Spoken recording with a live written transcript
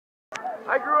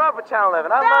I grew up with Channel 11.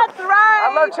 That's right.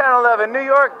 I love Channel 11. New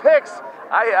York picks.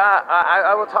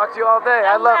 I will talk to you all day.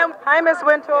 I love. Hi, Miss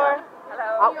Wintour.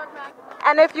 Hello.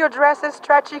 And if your dress is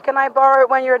stretchy, can I borrow it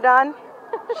when you're done?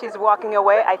 She's walking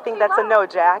away. I think that's a no,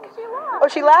 Jack. Oh,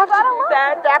 she left?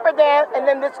 Sad Dapper Dan, and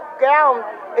then this gown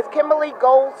is Kimberly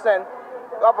Goldson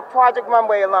of a Project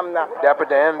Runway alumna. Dapper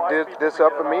Dan did this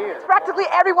up for me. Practically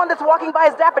everyone that's walking by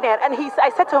is Dapper Dan. And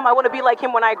I said to him, I want to be like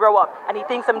him when I grow up. And he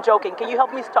thinks I'm joking. Can you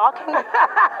help me stalking?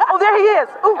 Oh, there he is.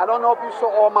 Ooh. I don't know if you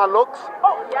saw all my looks.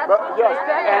 Oh, yes. But yes,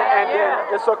 and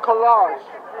then it's a collage.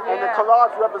 And the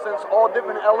collage represents all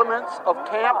different elements of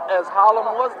camp as Harlem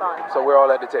was. So we're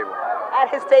all at the table. At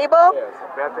his table? Yes.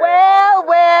 Well,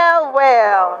 well,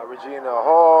 well. Regina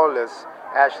Hall is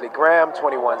Ashley Graham,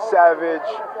 21 Savage,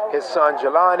 his son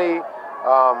Jelani,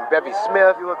 Bevy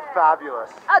Smith. You look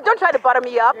fabulous. Don't try to butter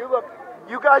me up.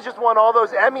 You guys just won all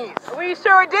those Emmys. We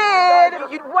sure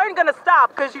did. You weren't going to stop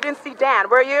because you didn't see Dan,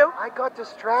 were you? I got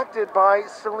distracted by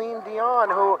Celine Dion,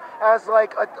 who, as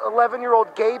like an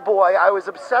 11-year-old gay boy, I was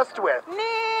obsessed with.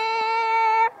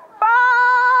 Near,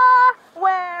 far,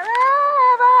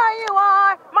 wherever you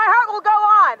are, my heart will go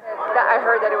on. I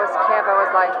heard that it was camp. I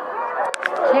was like,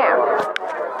 camp?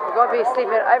 We're going to be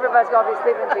sleeping, everybody's going to be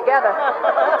sleeping together.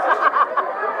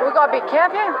 We're going to be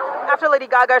camping? After Lady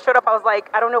Gaga showed up, I was like,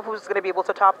 I don't know who's going to be able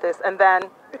to top this. And then,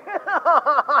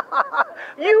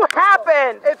 you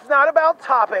happened. It's not about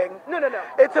topping. No.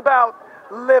 It's about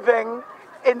living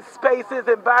in spaces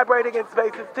and vibrating in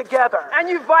spaces together. And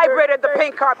you vibrated the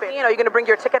pink carpet. You know, you're going to bring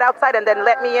your ticket outside and then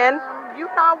let me in? You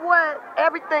know what?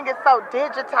 Everything is so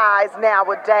digitized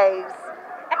nowadays.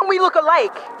 And we look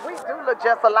alike. We do look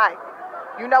just alike.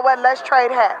 You know what? Let's trade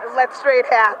hats. Let's trade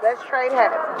hats. Let's trade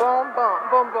hats. Boom, boom.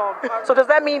 Boom, boom. So does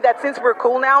that mean that since we're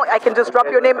cool now, I can just drop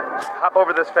your name? Hop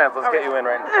over this fence. Let's get you in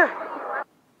right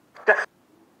now.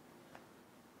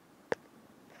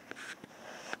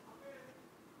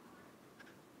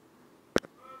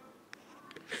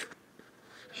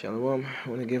 Shalom. I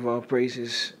want to give all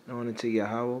praises and honor to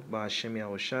Yahweh, Ba'ashem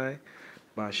Yahushai,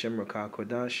 Ba'ashem Rakah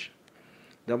Kodash.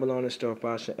 Double honor to our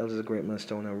pastor, elders of Great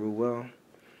Millstone and rule well.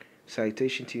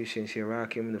 Salutation to you, sincere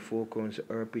Rakim, in the four corners of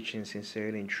earth, preaching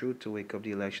sincerity and truth to wake up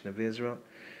the election of Israel,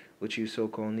 which you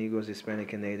so-called Negroes,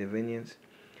 Hispanic, and Native Indians,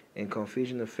 in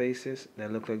confusion of faces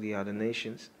that look like the other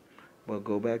nations, but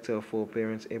go back to our four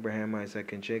parents, Abraham,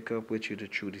 Isaac, and Jacob, which you the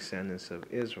true descendants of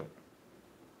Israel.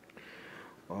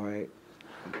 All right.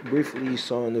 Briefly, you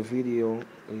saw in the video,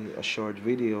 a short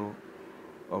video,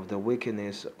 of the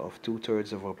wickedness of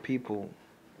 2/3 of our people,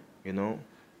 you know,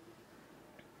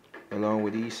 along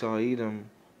with Esau Edom,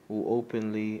 who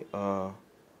openly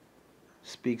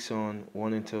speaks on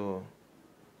wanting to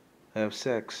have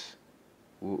sex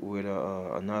with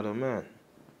another man.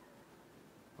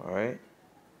 All right,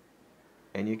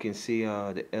 and you can see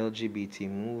the LGBT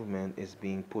movement is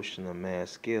being pushed on a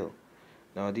mass scale.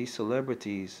 Now these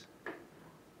celebrities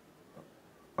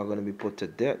are going to be put to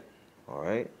death. All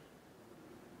right,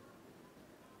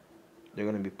 they're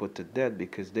going to be put to death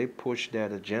because they push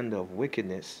that agenda of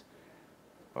wickedness.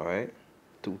 All right,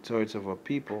 2/3 of our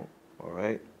people, all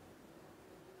right,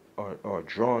 are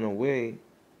drawn away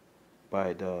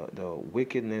by the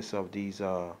wickedness of these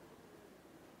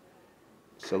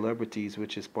celebrities,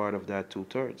 which is part of that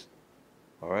 2/3.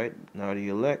 All right, now the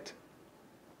elect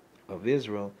of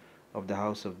Israel, of the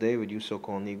house of David, you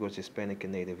so-called Negroes, Hispanic,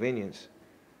 and Native Indians,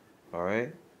 all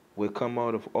right, will come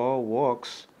out of all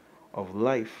walks of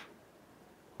life,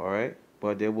 all right,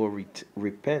 but they will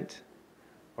repent.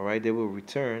 All right, they will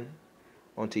return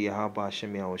unto Yahweh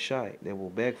Hashem Yahushai. They will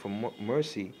beg for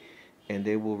mercy, and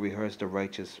they will rehearse the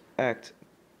righteous act,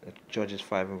 Judges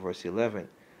 5 and verse 11,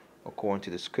 according to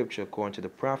the scripture, according to the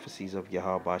prophecies of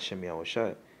Yahweh Hashem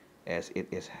Yahushai, as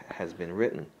has been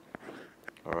written.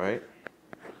 All right.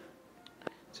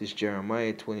 This is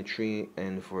Jeremiah 23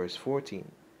 and verse 14.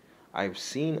 I've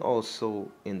seen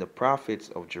also in the prophets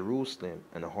of Jerusalem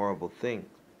an horrible thing.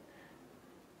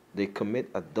 They commit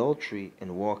adultery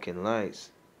and walk in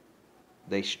lies.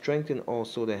 They strengthen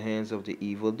also the hands of the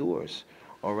evildoers.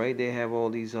 All right, they have all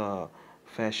these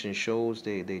fashion shows.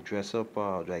 They dress up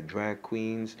like drag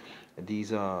queens.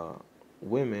 These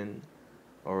women,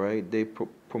 all right, they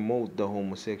promote the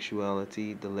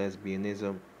homosexuality, the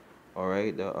lesbianism, all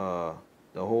right, the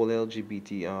whole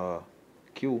LGBTQ,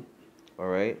 all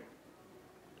right.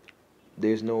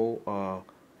 There's no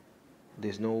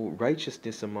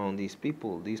righteousness among these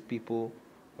people. These people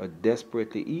are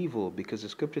desperately evil because the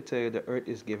scripture tells you the earth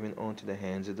is given unto the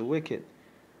hands of the wicked.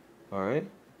 All right,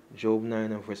 Job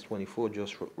 9 and verse 24,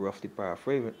 just roughly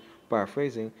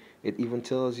paraphrasing. It even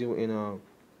tells you in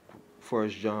 1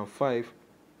 John 5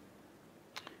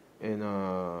 in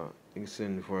I think it's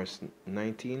in verse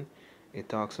 19. It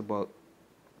talks about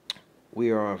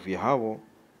we are of Yahweh,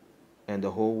 and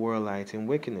the whole world lies in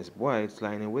wickedness. Why it's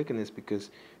lying in wickedness?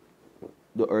 Because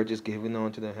the earth is given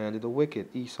on to the hand of the wicked,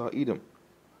 Esau, Edom,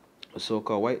 a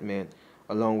so-called white man,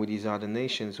 along with these other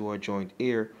nations who are joint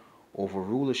heir over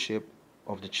rulership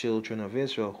of the children of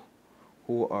Israel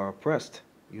who are oppressed,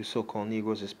 you so-called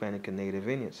Negroes, Hispanic, and Native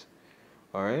Indians.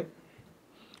 All right?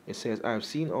 It says, I have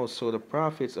seen also the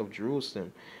prophets of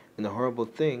Jerusalem, and the horrible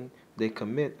thing, they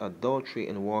commit adultery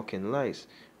and walk in lies.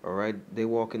 All right? They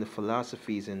walk in the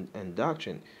philosophies and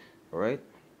doctrine. All right?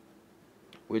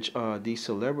 Which these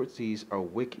celebrities are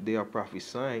wicked. They are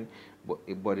prophesying,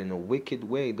 but in a wicked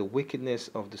way. The wickedness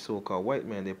of the so-called white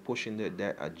man, they're pushing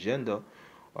that agenda,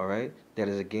 all right, that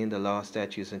is against the law,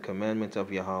 statutes, and commandments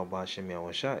of Yahweh Bashem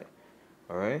Yahushai,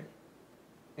 all right,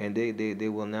 and they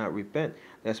will not repent.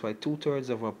 That's why 2/3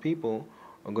 of our people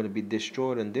are going to be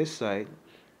destroyed on this side,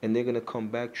 and they're going to come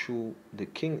back through the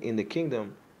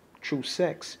kingdom, through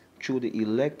sex, through the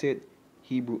elected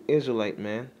Hebrew Israelite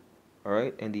man, all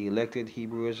right, and the elected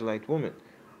Hebrew Israelite woman,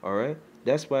 all right.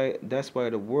 That's why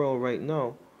the world right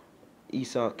now,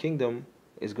 Esau kingdom,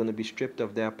 is going to be stripped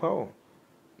of their power.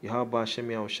 Yahweh Hashem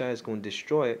Yahushua is going to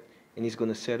destroy it, and he's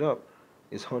going to set up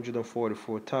his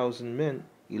 144,000 men,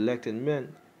 elected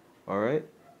men, all right,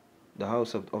 the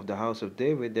house of the house of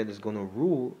David, that is going to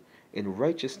rule in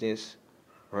righteousness,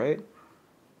 right,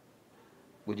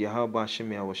 with Yahweh Hashem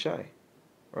Yahushua,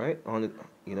 right, on it,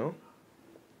 you know,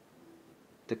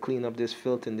 to clean up this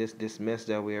filth and this mess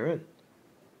that we are in.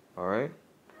 All right.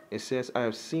 It says, I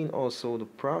have seen also the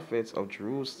prophets of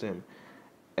Jerusalem,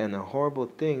 and a horrible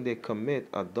thing, they commit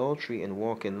adultery and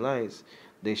walk in lies.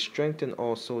 They strengthen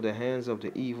also the hands of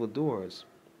the evildoers,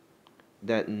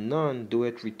 that none do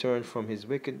it return from his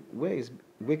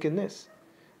wickedness.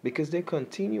 Because they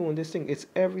continue on this thing. It's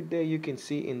every day. You can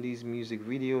see in these music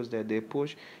videos that they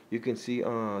push. You can see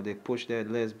they push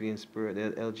that lesbian spirit,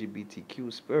 that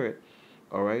LGBTQ spirit.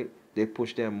 All right. They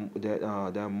push that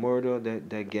murder,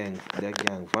 that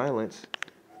gang violence.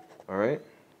 All right.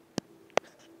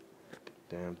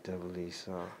 Damn devil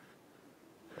Esau.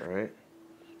 All right.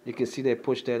 You can see they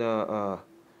push that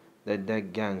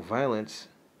that gang violence.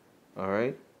 All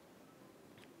right.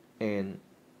 And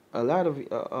a lot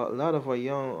of our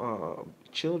young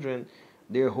children,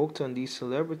 they're hooked on these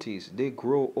celebrities. They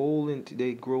grow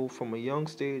they grow from a young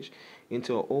stage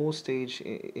into an old stage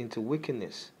into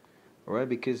wickedness. All right,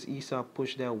 because Esau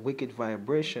pushed that wicked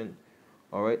vibration,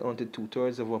 all right, onto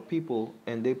 2/3 of our people,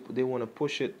 and they want to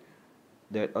push it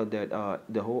that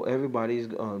the whole everybody's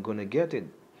gonna get it,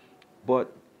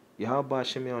 but Yahweh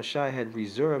Hashem Yahushai had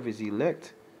reserved his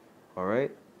elect, all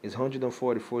right, his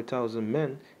 144,000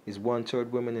 men, his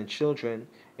 1/3 women and children,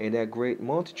 and that great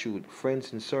multitude,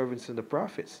 friends and servants of the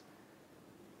prophets,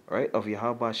 all right, of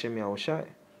Yahweh Hashem Yahushai.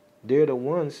 They're the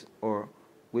ones, or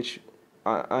which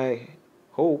I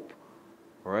hope,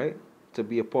 all right, to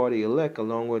be a part of the elect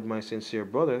along with my sincere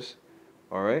brothers,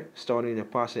 all right, starting the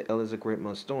Apostle Eliezer Great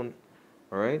Millstone,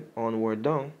 all right, onward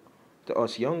down to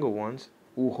us younger ones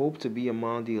who hope to be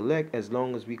among the elect as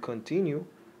long as we continue,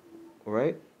 all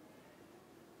right,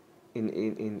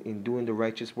 in doing the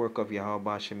righteous work of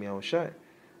Yahweh Hashem Yahushai.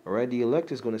 All right, the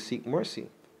elect is going to seek mercy.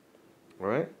 All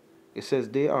right, it says,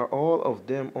 they are all of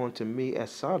them unto me as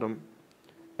Sodom,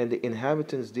 and the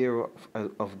inhabitants thereof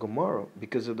of Gomorrah,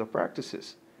 because of the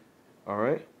practices. All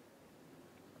right.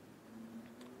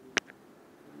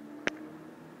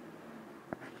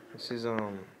 This is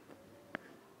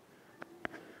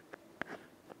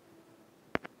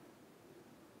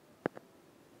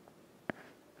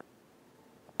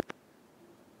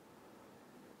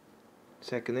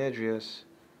Second Esdras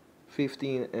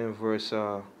 15 and verse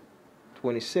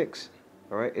 26.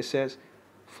 All right, it says,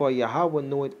 for Yahweh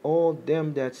knoweth all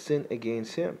them that sin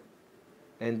against him,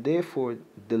 and therefore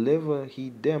deliver he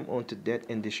them unto death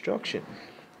and destruction.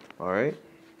 All right,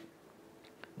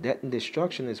 death and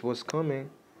destruction is what's coming.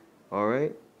 All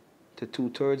right, to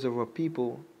 2/3 of our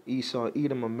people. Esau,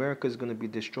 Edom, America is going to be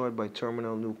destroyed by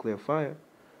terminal nuclear fire.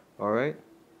 All right,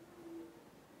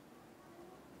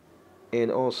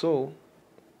 and also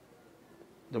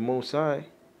the Most High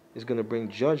is going to bring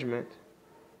judgment,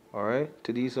 all right,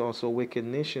 to these also wicked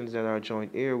nations that are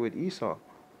joint heir with Esau.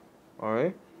 All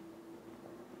right.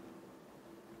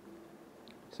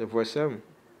 So verse 7.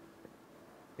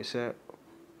 It said,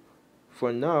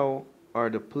 for now are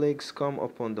the plagues come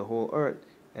upon the whole earth,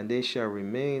 and they shall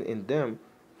remain in them,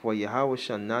 for Yahweh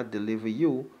shall not deliver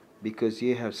you, because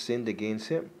ye have sinned against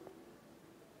him.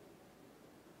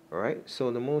 All right.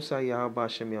 So the Most High Yahweh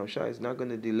Hashem Yahushua is not going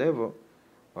to deliver,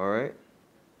 all right,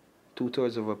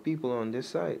 2/3 of our people on this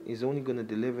side. He's only going to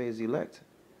deliver his elect.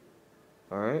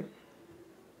 All right.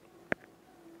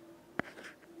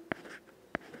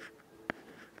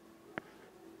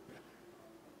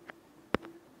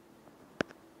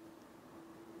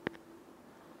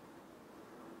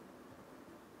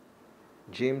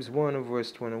 James 1 and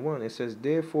verse 21, it says,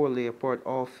 therefore lay apart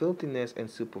all filthiness and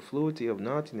superfluity of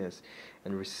naughtiness,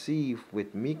 and receive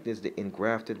with meekness the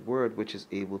engrafted word which is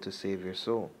able to save your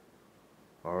soul.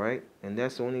 All right, and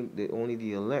that's only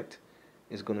the elect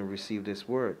is going to receive this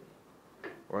word.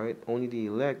 Right, only the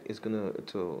elect is going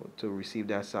to receive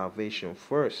that salvation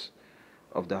first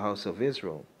of the house of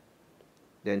Israel.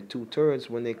 Then 2/3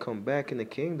 when they come back in the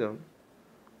kingdom,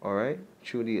 all right,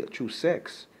 through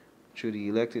sex. Through the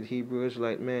elected Hebrew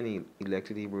Israelite man,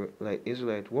 elected Hebrew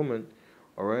Israelite woman,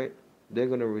 all right, they're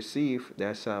going to receive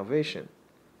that salvation,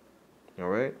 all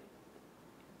right.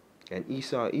 And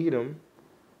Esau, Edom,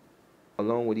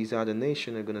 along with these other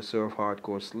nations, are going to serve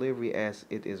hardcore slavery as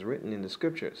it is written in the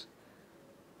scriptures,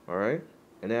 all right.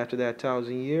 And after that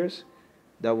 1,000 years,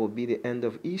 that will be the end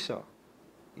of Esau.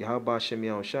 Yahweh Hashem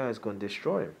Yahushua is going to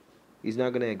destroy him. He's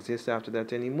not going to exist after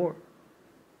that anymore.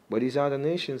 But these other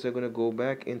nations are going to go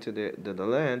back into the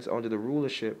lands under the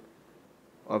rulership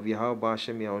of Yahweh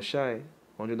Hashem Yahushai,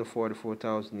 under the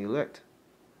 44,000 elect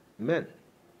men.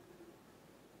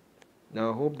 Now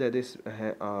I hope that this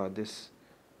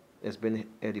has been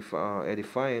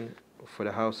edifying for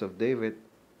the house of David,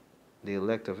 the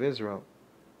elect of Israel.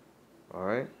 All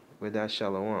right, with that,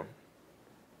 shalom.